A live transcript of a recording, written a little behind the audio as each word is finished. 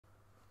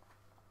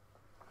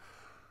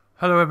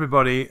Hello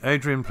everybody,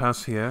 Adrian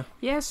Plass here.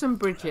 Yes, and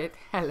Bridget,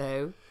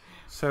 hello.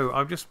 So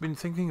I've just been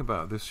thinking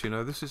about this,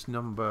 this is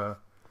number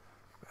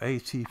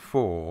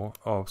 84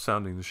 of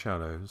Sounding the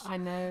Shallows. I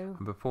know.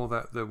 And before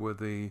that there were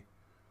the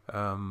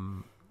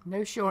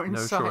No Shore in No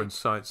Sight. Shore in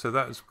Sight. So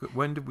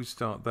when did we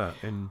start that?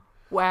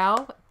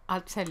 Well, I'll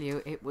tell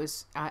you, it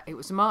was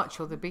March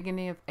or the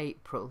beginning of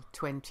April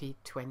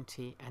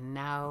 2020, and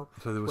now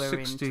So there were we're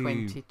in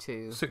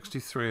 22.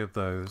 63 of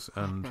those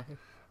and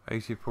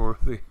 84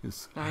 of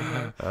these. I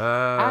know.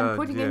 And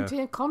putting dear.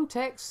 into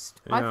context,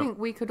 Yeah. I think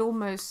we could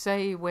almost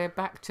say we're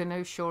back to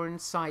No Shore in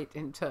Sight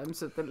in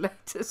terms of the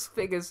latest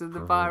figures of the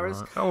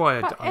virus.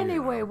 Right. But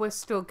anyway, we're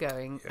still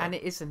going, and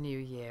it is a new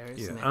year,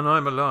 isn't it? And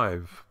I'm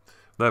alive.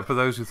 Though for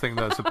those who think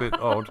that's a bit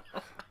odd,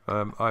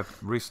 I've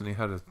recently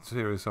had a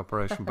serious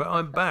operation, but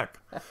I'm back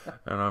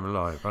and I'm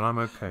alive and I'm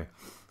okay.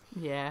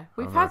 Yeah,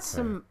 we've I'm had okay.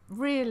 some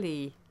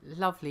really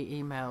lovely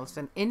emails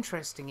and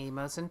interesting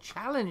emails and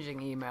challenging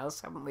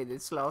emails, haven't we,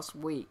 this last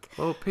week?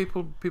 Well,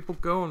 people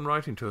go on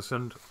writing to us,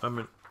 and I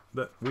mean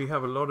that we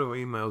have a lot of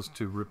emails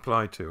to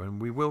reply to,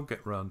 and we will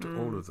get round to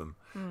all of them.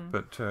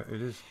 But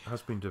it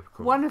has been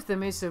difficult. One of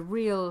them is a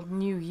real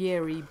New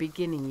Year-y,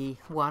 beginning-y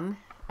one,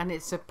 and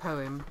it's a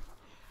poem.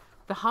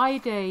 The high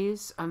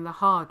days and the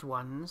hard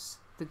ones,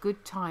 the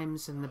good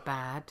times and the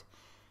bad,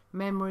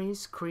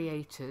 memories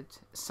created,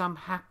 some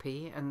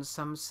happy and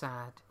some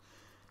sad.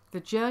 The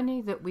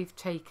journey that we've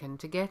taken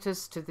to get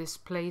us to this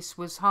place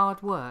was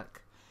hard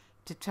work,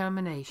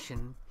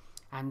 determination,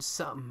 and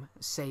some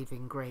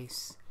saving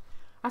grace.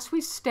 As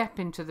we step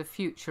into the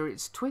future,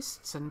 its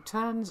twists and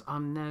turns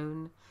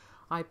unknown,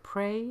 I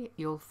pray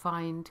you'll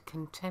find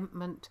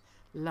contentment,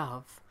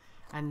 love,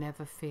 and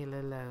never feel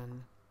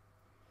alone.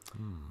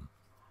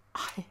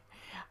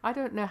 I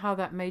don't know how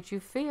that made you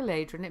feel,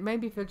 Adrian. It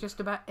made me feel just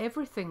about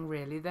everything,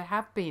 really. There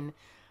have been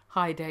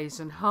high days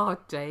and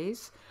hard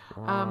days.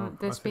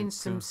 There's been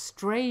some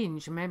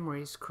strange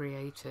memories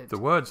created. The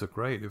words are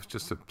great. It was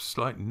just a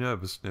slight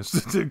nervousness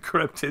that had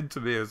crept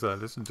into me as I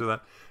listened to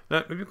that.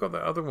 Now, have you got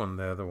that other one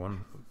there, the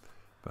one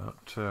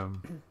about...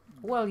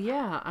 Well,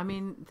 yeah. I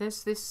mean,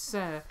 there's this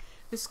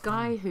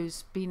guy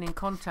who's been in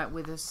contact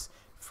with us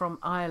from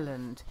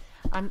Ireland,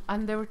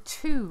 and there are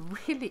two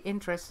really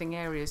interesting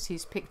areas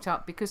he's picked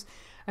up, because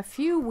a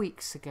few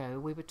weeks ago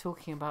we were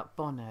talking about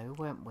Bono,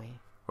 weren't we?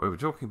 We were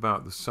talking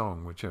about the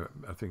song, which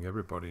I think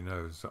everybody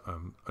knows.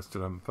 I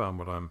still haven't found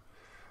what I'm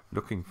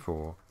looking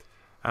for.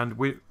 And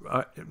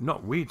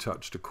we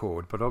touched a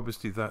chord, but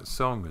obviously that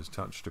song has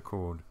touched a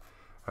chord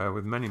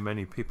with many,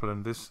 many people.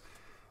 And this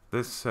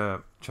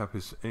chap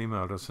who's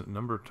emailed us a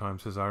number of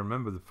times says, I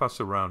remember the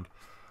fuss around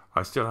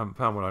I still haven't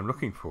found what I'm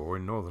looking for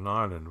in Northern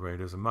Ireland, where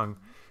it is among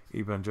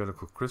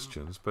evangelical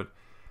Christians. But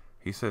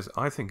he says,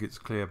 I think it's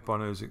clear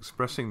Bono's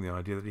expressing the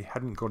idea that he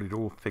hadn't got it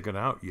all figured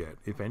out yet,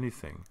 if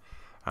anything.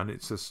 And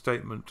it's a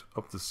statement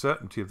of the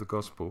certainty of the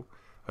gospel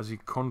as he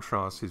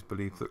contrasts his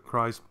belief that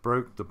Christ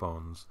broke the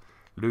bonds,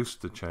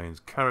 loosed the chains,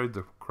 carried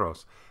the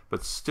cross,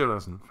 but still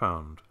hasn't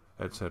found,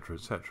 etc.,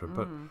 etc.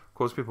 But, of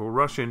course, people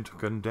rush in to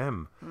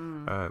condemn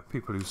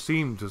people who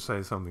seem to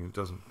say something that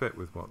doesn't fit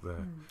with what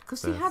they're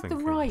Because he had thinking.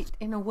 the right,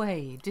 in a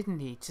way, didn't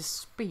he, to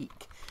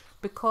speak,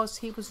 because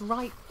he was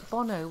right,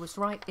 Bono was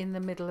right in the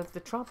middle of the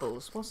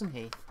Troubles, wasn't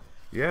he?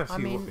 Yes,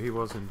 he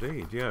was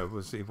indeed. Yeah,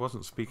 he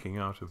wasn't speaking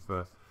out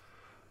of...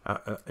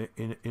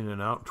 in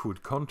an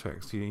outward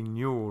context. He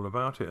knew all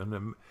about it, and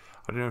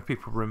I don't know if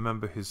people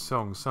remember his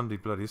song Sunday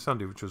Bloody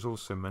Sunday, which was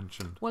also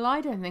mentioned. Well, I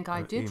don't think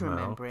I did email.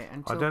 remember it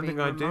until I don't being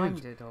think I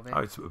reminded did. of it.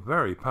 It's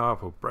very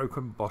powerful.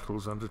 Broken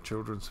bottles under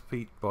children's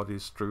feet,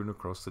 bodies strewn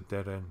across the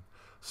dead end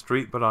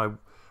street, but I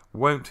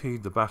won't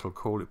heed the battle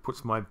call. It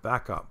puts my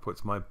back up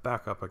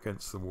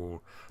against the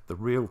wall. The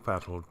real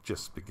battle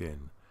just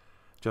begun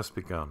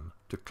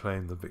to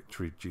claim the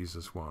victory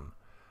Jesus won.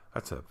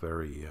 That's a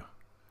very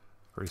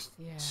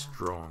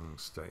strong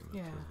statement.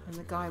 Yeah, and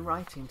the guy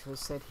writing to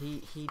us said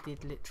he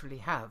did literally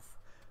have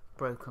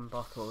broken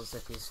bottles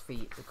at his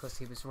feet because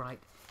he was right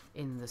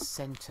in the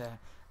centre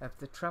of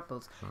the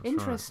Troubles. That's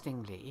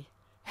Interestingly,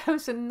 there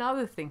was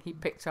another thing he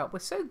picked up. We're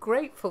so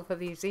grateful for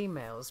these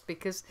emails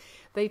because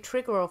they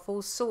trigger off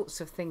all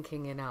sorts of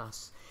thinking in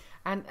us.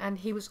 And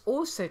he was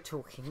also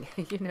talking,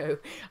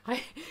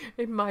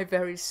 in my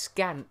very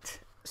scant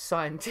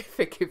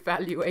scientific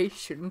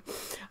evaluation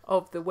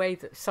of the way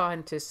that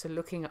scientists are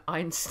looking at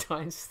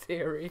Einstein's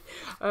theory.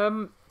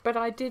 But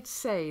I did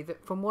say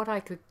that from what I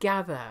could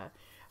gather,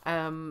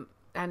 and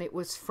it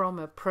was from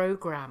a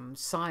program,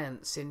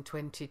 Science in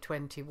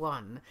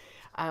 2021,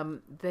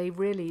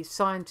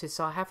 scientists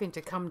are having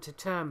to come to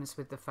terms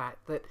with the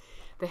fact that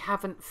they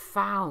haven't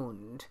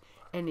found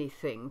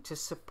anything to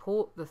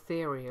support the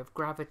theory of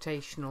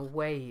gravitational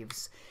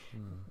waves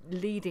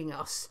leading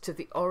us to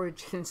the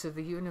origins of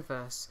the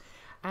universe.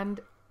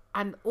 And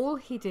all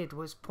he did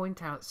was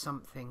point out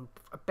something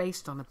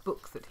based on a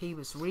book that he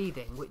was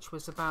reading, which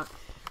was about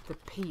the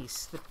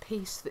peace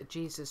that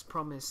Jesus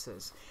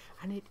promises.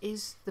 And it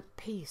is the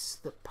peace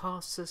that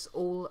passes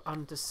all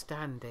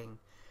understanding.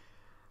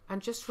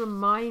 and just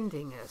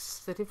reminding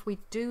us that if we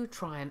do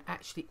try and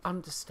actually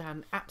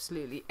understand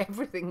absolutely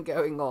everything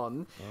going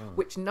on,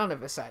 which none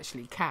of us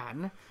actually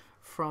can,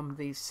 from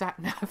the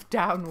sat-nav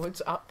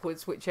downwards,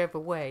 upwards, whichever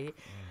way,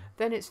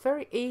 then it's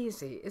very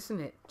easy, isn't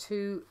it,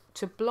 to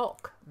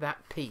block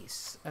that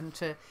piece and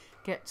to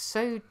get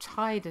so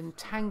tied and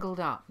tangled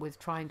up with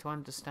trying to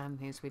understand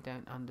things we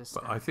don't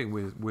understand. But I think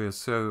we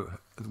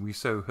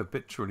so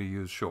habitually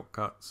use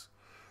shortcuts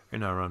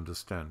in our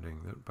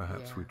understanding that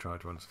perhaps we try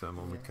to understand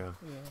when we can.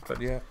 Yeah. But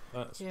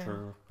that's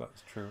true.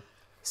 That's true.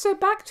 So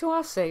back to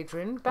us,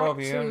 Adrian.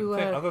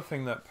 The other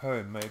thing that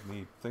poem made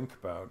me think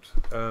about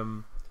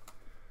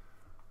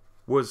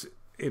was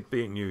it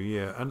being New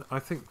Year, and I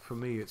think for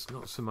me it's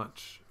not so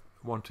much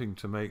wanting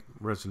to make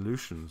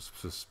resolutions,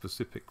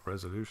 specific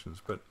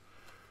resolutions, but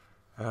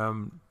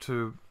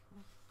to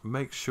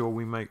make sure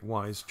we make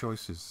wise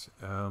choices.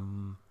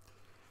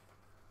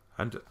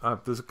 And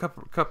there's a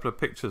couple of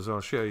pictures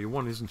I'll show you.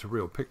 One isn't a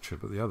real picture,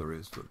 but the other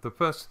is. The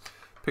first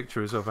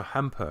picture is of a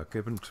hamper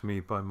given to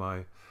me by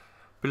my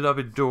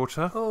beloved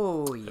daughter.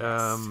 Oh,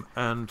 yes.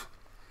 And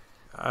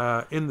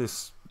in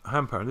this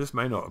hamper, and this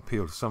may not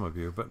appeal to some of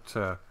you, but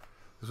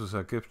this was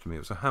her gift to me. It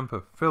was a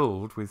hamper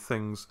filled with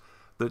things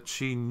that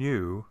she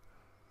knew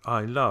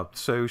I loved.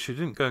 So she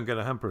didn't go and get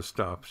a hamper of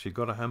stuff. She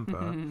got a hamper,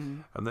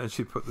 and then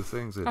she put the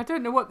things in. I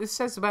don't know what this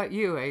says about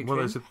you, Adrian.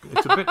 Well, it's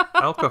a bit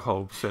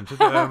alcohol scented.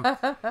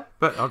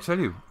 But I'll tell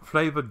you,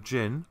 flavoured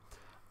gin,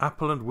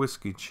 apple and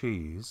whiskey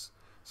cheese,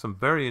 some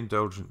very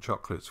indulgent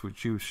chocolates,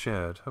 which you've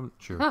shared,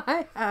 haven't you?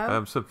 I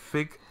have. Some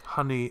fig,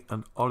 honey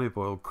and olive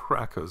oil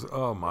crackers.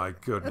 Oh, my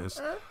goodness.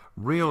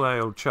 Real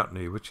ale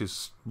chutney, which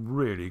is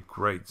really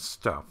great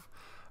stuff.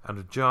 And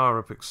a jar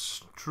of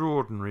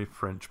extraordinary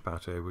French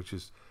pâté, which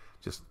is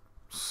just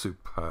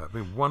superb. I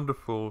mean,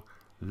 wonderful,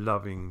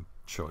 loving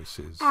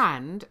choices.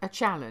 And a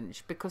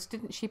challenge, because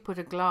didn't she put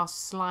a glass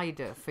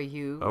slider for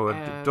you? Oh, a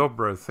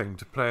dobro thing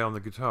to play on the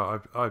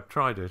guitar. I've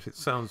tried it. It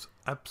sounds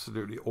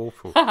absolutely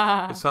awful.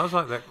 It sounds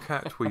like that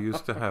cat we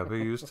used to have who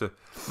used to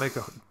make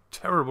a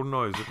terrible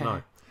noise at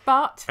night.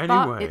 But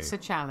Anyway, it's a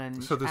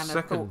challenge so the and a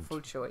second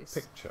thoughtful choice.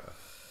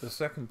 The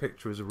second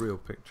picture is a real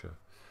picture.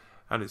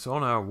 And it's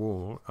on our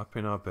wall up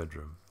in our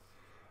bedroom.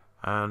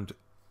 And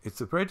it's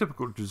very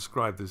difficult to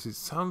describe this. It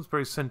sounds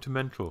very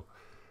sentimental,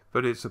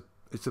 but it's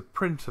a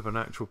print of an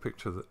actual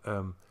picture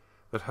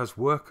that has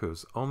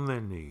workers on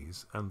their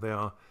knees, and they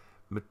are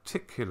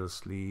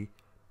meticulously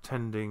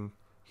tending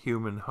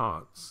human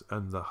hearts,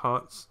 and the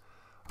hearts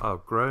are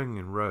growing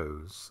in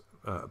rows,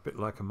 a bit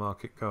like a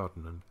market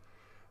garden. And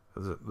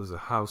there's a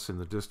house in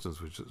the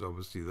distance, which is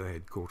obviously the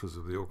headquarters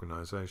of the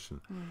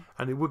organisation.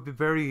 And it would be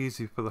very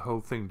easy for the whole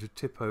thing to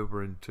tip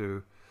over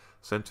into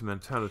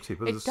sentimentality,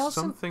 but there's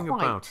something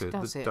about it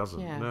that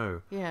doesn't.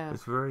 No,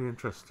 it's very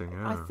interesting.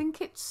 I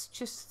think it's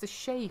just the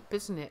shape,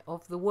 isn't it,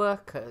 of the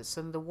workers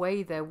and the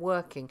way they're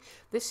working.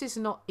 This is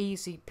not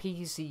easy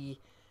peasy,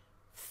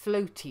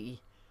 floaty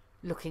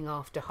looking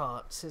after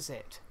hearts, is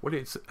it? Well,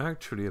 it's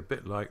actually a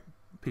bit like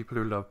people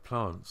who love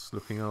plants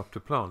looking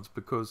after plants,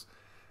 because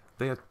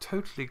they are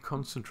totally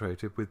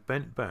concentrated with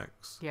bent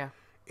backs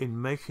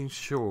in making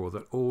sure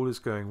that all is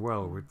going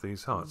well with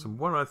these hearts. And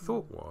what I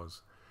thought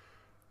was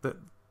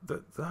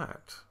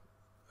that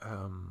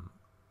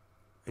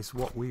is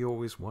what we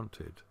always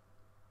wanted.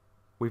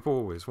 We've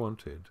always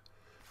wanted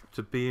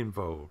to be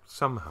involved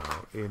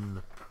somehow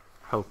in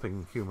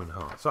helping human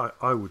hearts,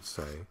 I would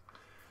say.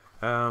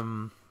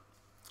 And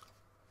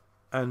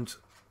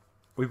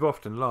we've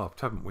often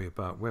laughed, haven't we,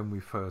 about when we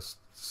first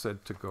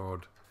said to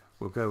God,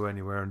 we'll go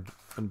anywhere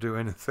and do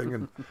anything,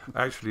 and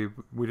actually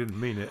we didn't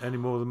mean it any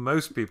more than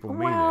most people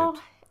mean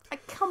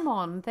it. Come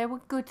on, there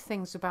were good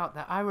things about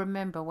that. I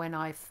remember when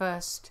I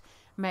first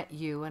met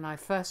you and I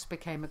first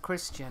became a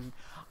Christian,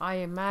 I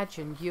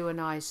imagined you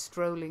and I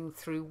strolling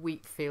through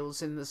wheat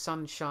fields in the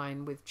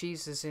sunshine with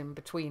Jesus in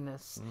between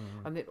us,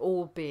 and it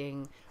all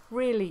being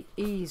really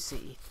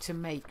easy to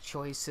make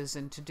choices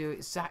and to do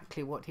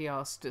exactly what he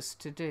asked us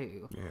to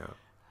do.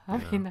 I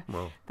mean,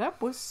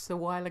 that was a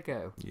while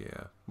ago.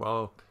 Yeah.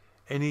 Well,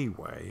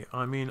 anyway,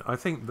 I mean, I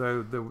think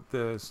though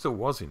there still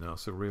was in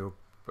us a real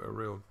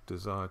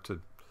desire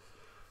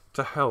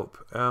to help.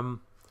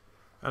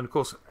 And of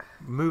course,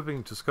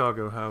 moving to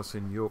Scargill House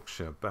in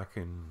Yorkshire back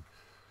in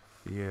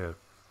the year,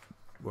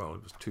 well,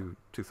 it was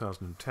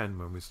 2010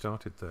 when we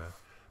started there.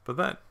 But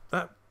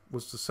that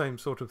was the same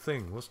sort of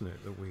thing, wasn't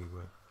it, that we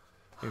were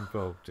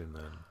involved in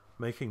then,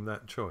 making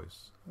that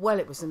choice? Well,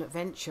 it was an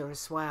adventure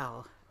as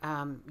well.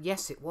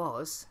 Yes, it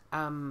was.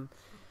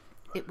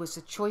 It was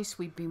a choice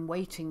we'd been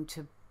waiting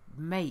to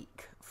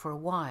make for a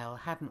while,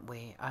 hadn't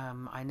we?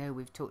 I know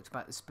we've talked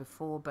about this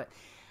before, but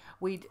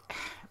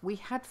we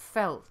had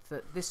felt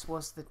that this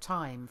was the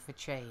time for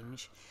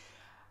change,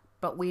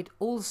 but we'd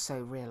also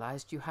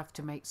realised you have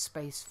to make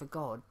space for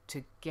God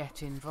to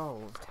get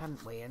involved,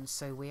 hadn't we? And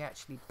so we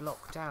actually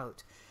blocked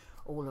out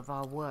all of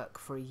our work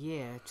for a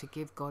year to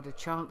give God a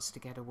chance to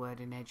get a word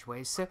in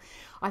edgeways. So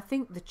I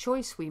think the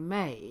choice we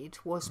made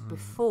was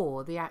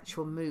before the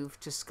actual move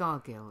to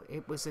Scargill.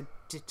 It was a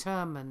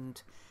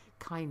determined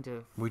kind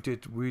of We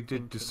did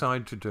thinking.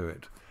 decide to do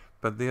it.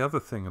 But the other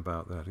thing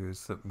about that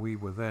is that we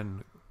were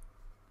then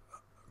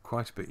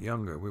quite a bit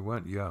younger. We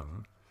weren't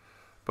young,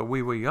 but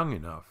we were young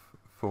enough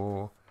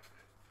for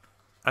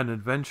an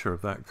adventure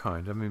of that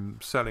kind. I mean,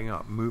 selling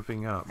up,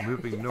 moving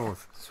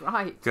north, That's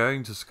right.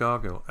 going to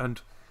Scargill.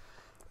 And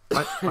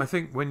I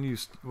think when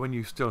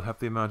you still have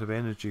the amount of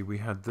energy we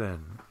had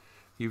then,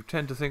 you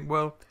tend to think,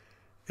 well,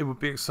 it would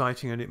be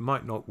exciting and it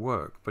might not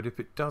work, but if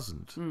it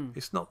doesn't,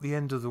 it's not the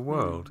end of the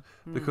world,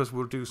 because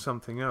we'll do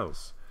something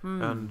else.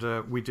 And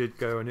we did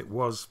go, and it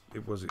was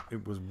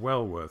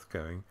well worth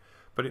going,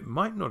 but it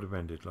might not have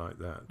ended like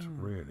that.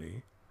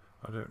 Really,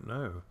 I don't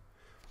know.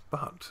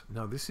 But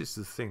now this is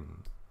the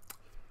thing.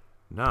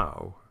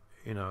 Now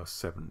in our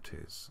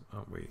 70s,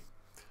 aren't we?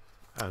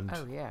 And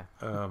Oh yeah.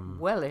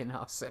 Well in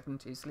our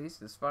 70s, at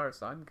least as far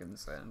as I'm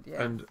concerned.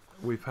 Yeah. and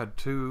we've had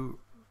 2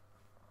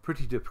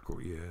 pretty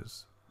difficult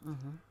years,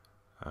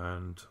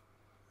 and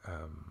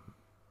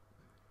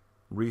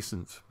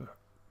recent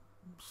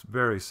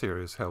very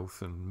serious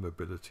health and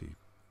mobility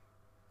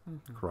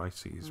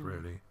crises,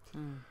 really.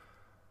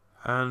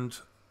 And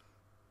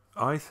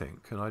I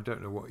think, and I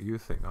don't know what you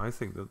think, I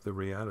think that the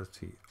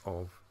reality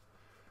of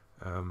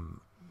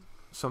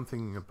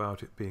something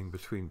about it being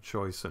between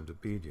choice and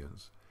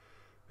obedience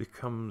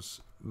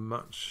becomes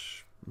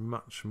much,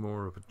 much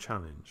more of a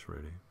challenge,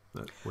 really.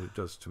 That's what it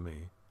does to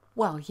me.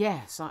 Well,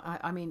 yes,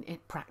 I mean,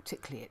 it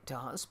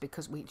does,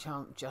 because we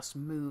can't just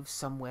move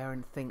somewhere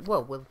and think,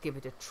 well, we'll give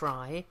it a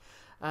try.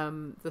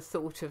 The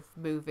thought of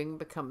moving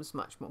becomes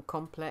much more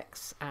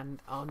complex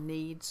and our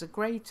needs are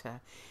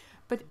greater.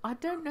 But I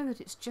don't know that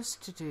it's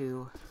just to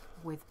do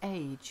with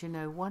age. You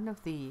know,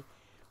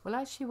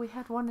 actually we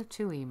had 1 or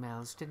 2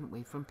 emails, didn't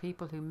we, from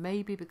people who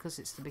maybe because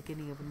it's the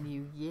beginning of a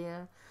new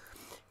year,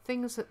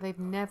 things that they've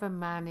never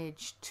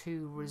managed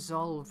to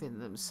resolve in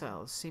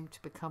themselves seem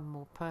to become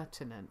more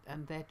pertinent,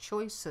 and their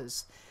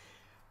choices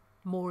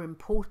more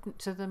important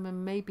to them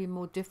and maybe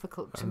more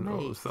difficult to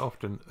make.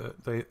 Often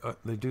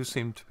they do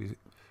seem to be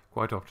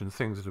quite often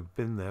things that have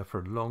been there for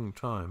a long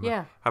time,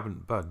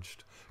 haven't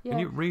budged. Yeah. Can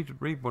you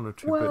read 1 or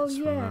 2 Well, bits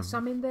from yes.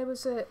 them? I mean,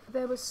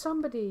 there was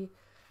somebody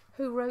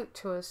who wrote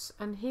to us,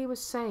 and he was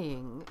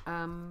saying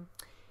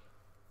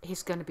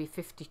he's going to be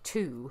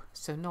 52,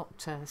 so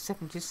not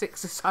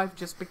 76 as I've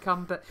just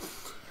become,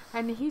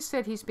 and he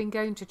said he's been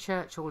going to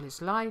church all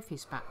his life,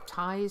 he's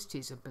baptized,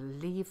 he's a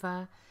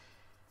believer,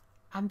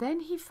 and then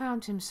he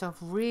found himself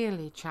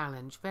really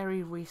challenged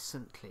very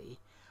recently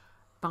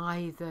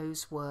by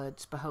those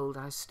words, "Behold,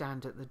 I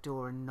stand at the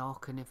door and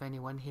knock, and if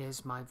anyone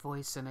hears my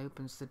voice and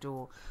opens the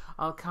door,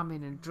 I'll come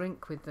in and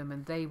drink with them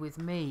and they with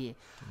me."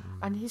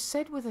 And he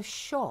said with a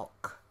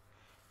shock,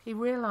 he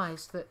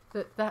realised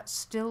that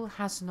still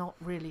has not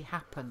really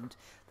happened,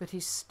 that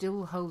he's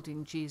still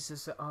holding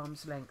Jesus at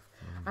arm's length.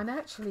 And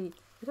actually,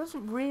 he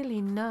doesn't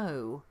really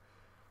know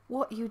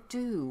what you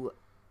do.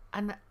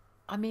 And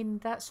I mean,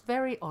 that's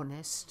very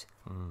honest,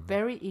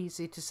 very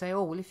easy to say,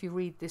 oh, well, if you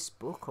read this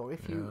book, or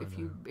if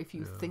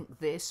you think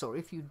this, or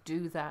if you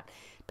do that.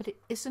 But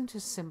it isn't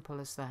as simple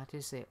as that,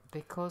 is it?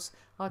 Because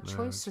our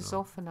choices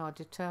often are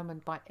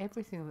determined by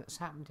everything that's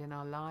happened in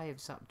our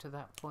lives up to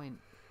that point.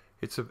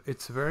 It's a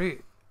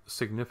very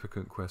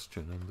significant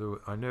question, and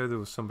I know there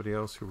was somebody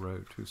else who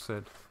wrote who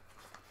said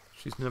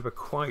she's never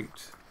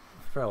quite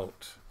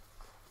felt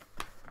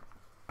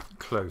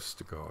close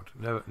to God,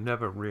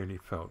 never really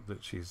felt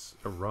that she's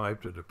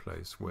arrived at a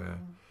place where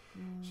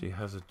she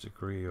has a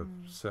degree of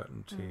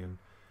certainty and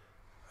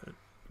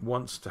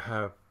wants to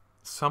have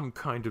some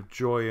kind of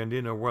joy and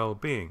inner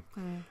well-being.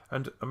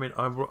 And I mean,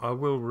 I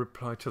will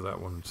reply to that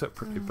one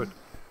separately, but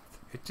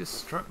it just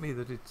struck me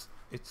that it's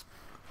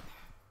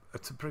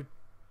a very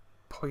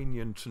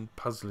poignant and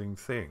puzzling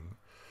thing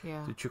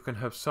that you can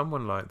have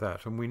someone like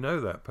that, and we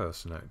know that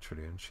person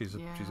actually, and she's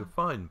a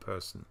fine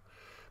person,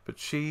 but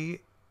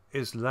she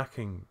is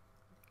lacking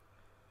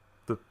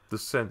the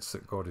sense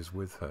that God is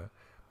with her.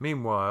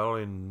 Meanwhile,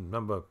 in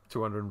number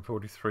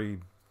 243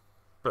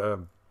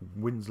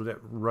 Winslet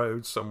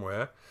Road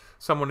somewhere,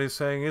 someone is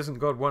saying, "Isn't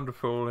God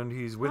wonderful? And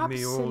He's with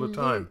me all the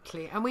time."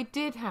 Absolutely. And we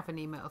did have an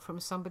email from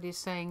somebody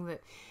saying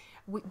that,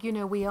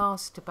 we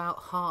asked about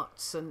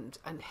hearts and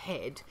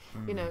head.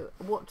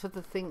 What are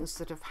the things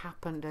that have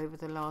happened over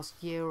the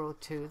last year or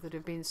two that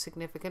have been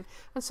significant?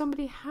 And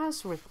somebody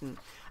has written,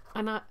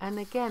 and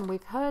again,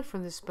 we've heard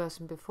from this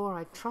person before.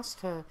 I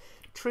trust her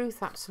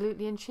truth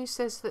absolutely, and she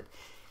says that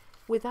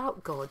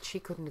without God, she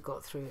couldn't have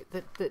got through it.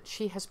 That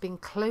she has been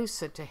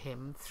closer to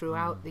Him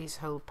throughout these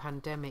whole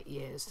pandemic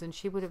years than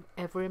she would have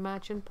ever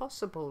imagined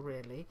possible,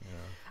 really.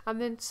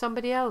 And then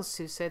somebody else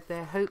who said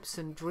their hopes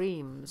and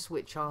dreams,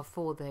 which are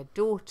for their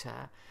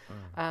daughter,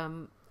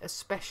 a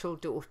special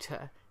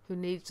daughter who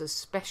needs a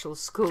special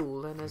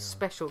school and a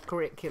special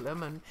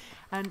curriculum,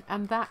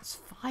 and that's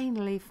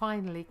finally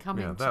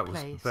coming to place.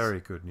 That was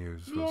very good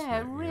news, wasn't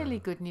it? Really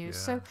good news.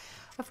 So,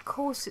 of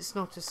course, it's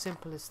not as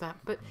simple as that,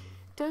 but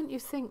don't you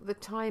think the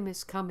time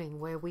is coming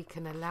where we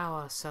can allow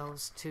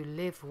ourselves to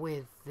live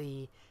with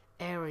the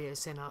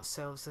areas in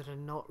ourselves that are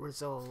not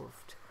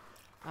resolved?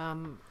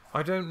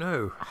 I don't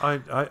know.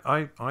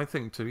 I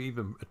think to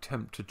even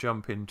attempt to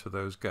jump into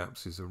those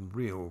gaps is a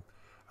real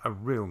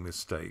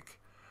mistake.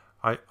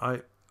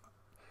 I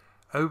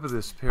over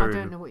this period. I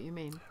don't know what you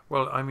mean.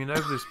 Well, I mean,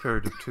 over this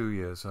period of 2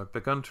 years, I've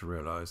begun to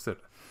realise that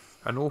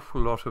an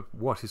awful lot of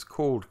what is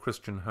called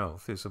Christian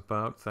health is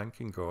about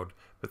thanking God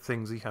for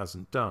things He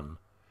hasn't done.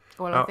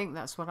 Well, I think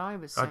that's what I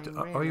was saying.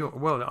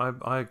 Really.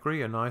 I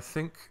agree, and I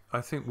think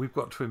we've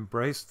got to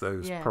embrace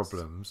those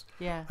problems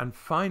and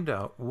find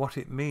out what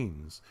it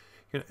means.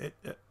 You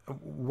know,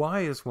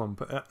 why is one?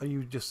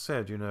 You just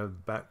said, you know,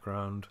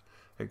 background,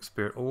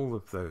 experience, all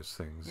of those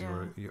things.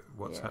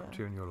 What's happened to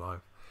you in your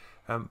life,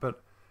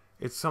 but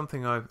it's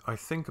something I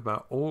think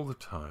about all the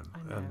time,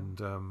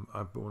 and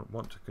I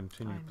want to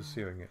continue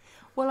pursuing it.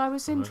 Well, I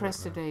was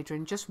interested,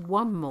 Adrian, just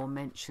one more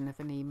mention of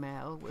an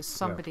email was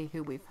somebody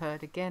who we've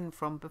heard again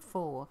from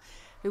before,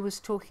 who was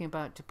talking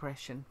about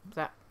depression,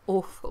 that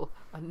awful,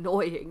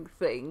 annoying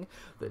thing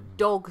that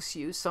dogs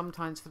you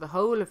sometimes for the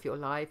whole of your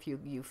life.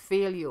 You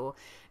feel you're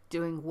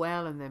doing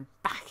well, and then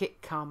back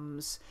it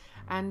comes.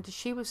 And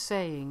she was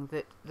saying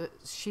that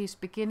she's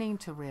beginning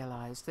to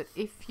realise that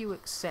if you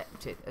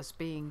accept it as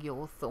being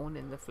your thorn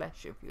in the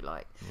flesh, if you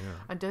like,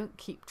 and don't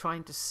keep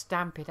trying to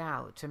stamp it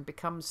out and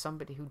become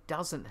somebody who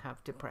doesn't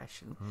have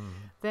depression,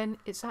 then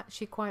it's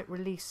actually quite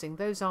releasing.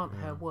 Those aren't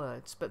her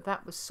words, but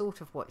that was sort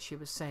of what she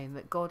was saying,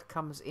 that God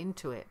comes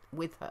into it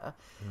with her,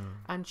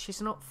 and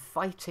she's not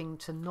fighting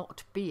to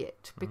not be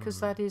it,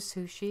 because that is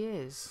who she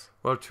is.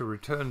 Well, to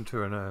return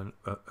to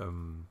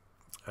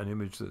an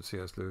image that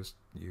C.S. Lewis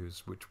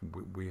used, which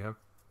we have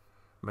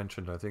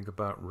mentioned, I think,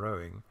 about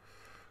rowing,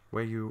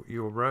 where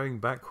you're rowing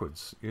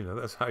backwards. You know,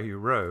 that's how you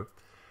row.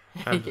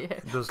 And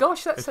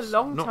Gosh, that's a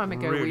long time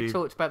ago we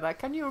talked about that.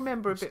 Can you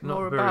remember a bit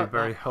more about that? It's not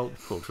very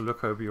helpful to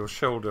look over your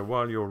shoulder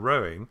while you're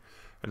rowing.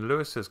 And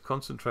Lewis says,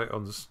 concentrate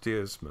on the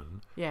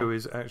steersman, who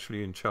is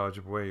actually in charge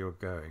of where you're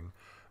going,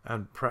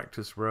 and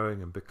practice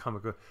rowing and become a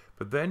good...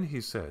 But then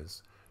he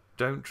says,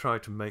 don't try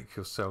to make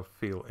yourself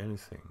feel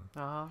anything.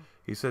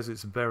 He says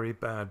it's very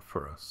bad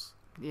for us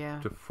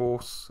to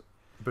force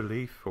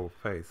belief or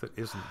faith that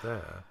isn't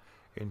there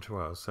into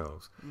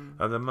ourselves.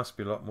 And there must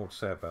be a lot more to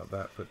say about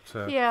that. But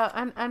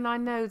and I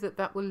know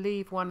that will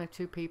leave one or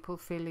two people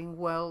feeling,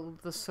 well,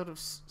 the sort of,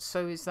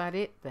 so is that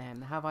it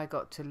then? Have I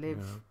got to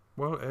live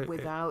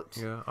without...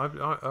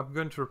 I'm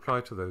going to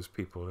reply to those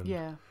people.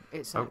 And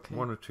exactly.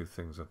 One or two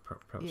things I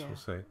perhaps will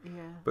say.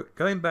 But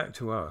going back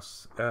to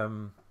us...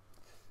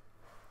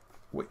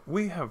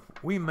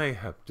 We may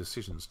have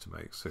decisions to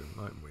make soon,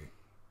 mightn't we?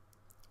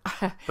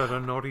 That are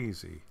not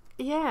easy.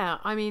 Yeah,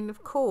 I mean,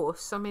 of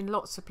course. I mean,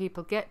 lots of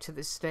people get to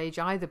this stage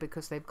either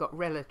because they've got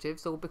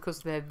relatives or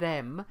because they're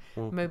them.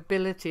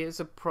 Mobility is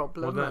a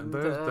problem. Well,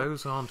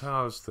 those aren't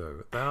ours,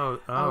 though.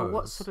 Ours,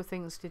 what sort of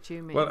things did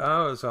you mean? Well,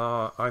 ours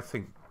are, I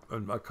think,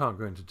 and I can't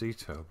go into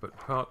detail, but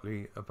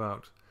partly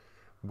about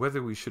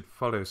whether we should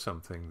follow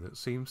something that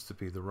seems to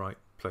be the right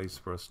place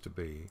for us to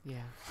be.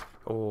 Yeah.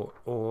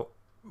 Or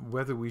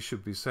whether we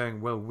should be saying,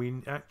 well,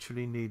 we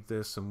actually need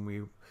this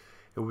and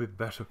it'll be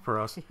better for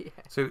us.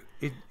 So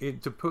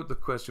to put the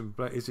question,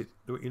 is it,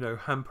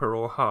 hamper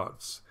or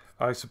hearts,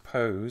 I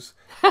suppose.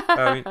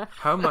 I mean,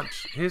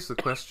 here's the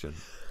question,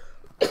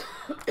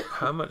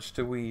 how much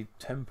do we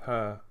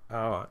temper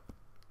our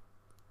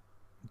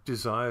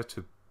desire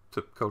to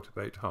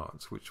cultivate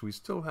hearts, which we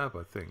still have,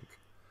 I think.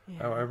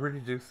 I really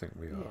do think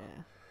we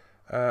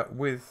are.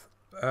 With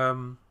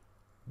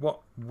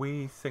what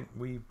we think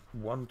we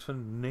want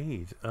and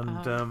need,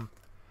 and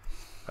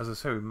as I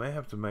say, we may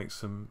have to make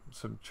some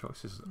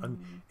choices.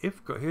 And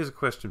here's a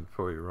question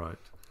for you, right?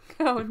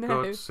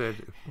 If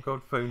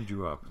God phoned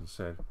you up and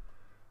said,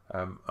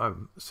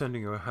 "I'm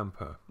sending you a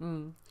hamper,"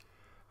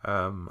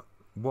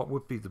 what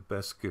would be the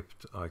best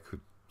gift I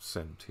could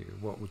send to you?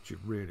 What would you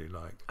really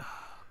like?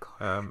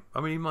 I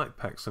mean, you might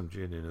pack some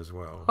gin in as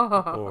well,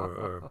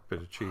 or a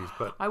bit of cheese.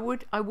 But I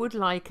would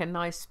like a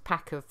nice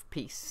pack of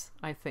peace,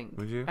 I think.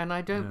 Would you? And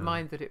I don't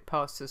mind that it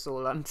passes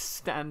all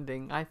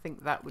understanding. I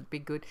think that would be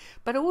good.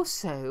 But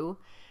also,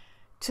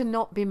 to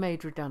not be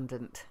made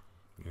redundant.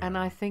 Yeah. And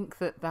I think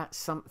that's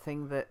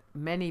something that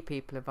many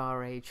people of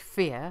our age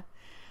fear.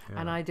 Yeah.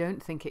 And I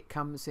don't think it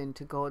comes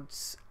into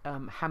God's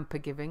hamper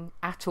giving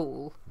at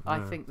all. No. I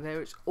think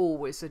there is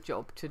always a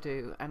job to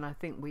do, and I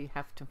think we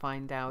have to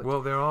find out.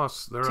 Well, there are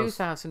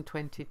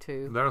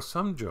 2022. There are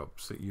some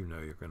jobs that you're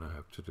going to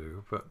have to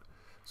do, but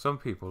some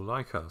people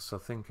like us are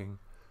thinking,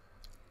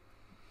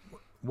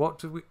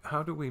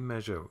 how do we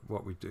measure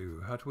what we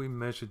do? How do we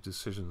measure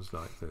decisions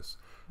like this?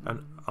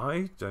 And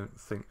I don't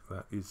think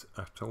that is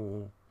at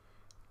all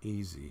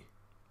easy.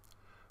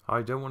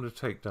 I don't want to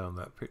take down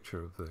that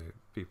picture of the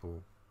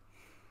people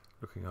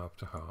looking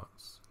after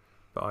hearts,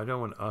 but I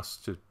don't want us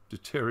to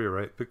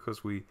deteriorate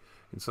because we,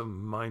 in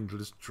some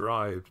mindless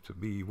drive to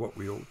be what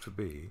we ought to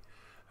be,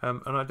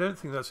 and I don't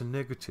think that's a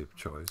negative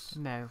choice.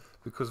 No,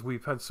 because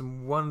we've had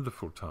some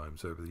wonderful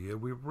times over the year.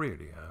 We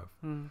really have,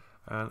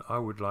 and I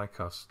would like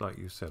us, like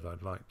you said,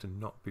 I'd like to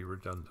not be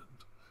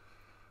redundant.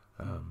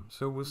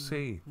 So we'll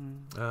see.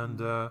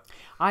 And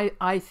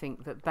I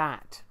think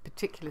that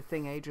particular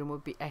thing, Adrian,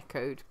 would be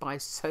echoed by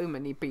so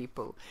many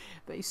people.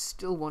 They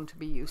still want to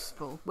be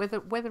useful,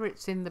 whether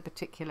it's in the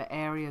particular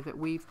area that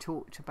we've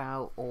talked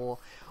about, or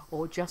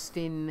just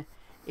in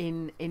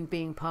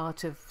being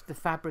part of the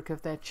fabric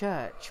of their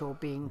church, or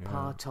being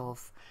part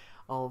of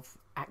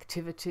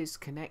activities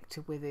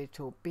connected with it,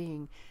 or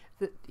being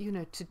that,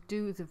 to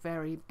do the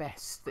very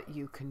best that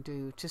you can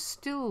do, to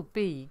still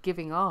be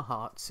giving our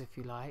hearts, if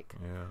you like,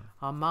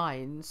 our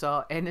minds,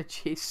 our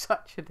energy,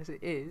 such as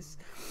it is.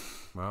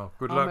 Well,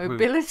 good our luck.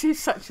 Mobility,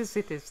 such as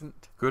it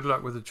isn't. Good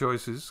luck with the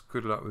choices.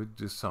 Good luck with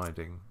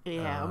deciding.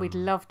 Yeah, we'd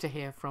love to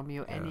hear from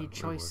you. Yeah, any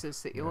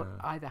choices that you're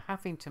either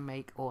having to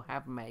make or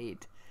have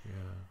made.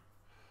 Yeah.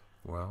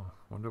 Well,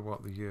 wonder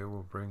what the year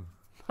will bring.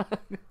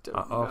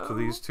 After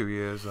these 2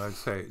 years, I'd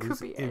say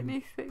it's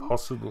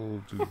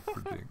impossible to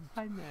predict.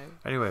 I know.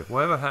 Anyway,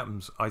 whatever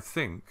happens, I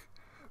think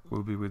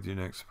we'll be with you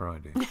next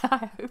Friday.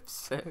 I hope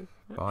so.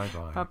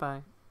 Bye-bye.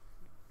 Bye-bye.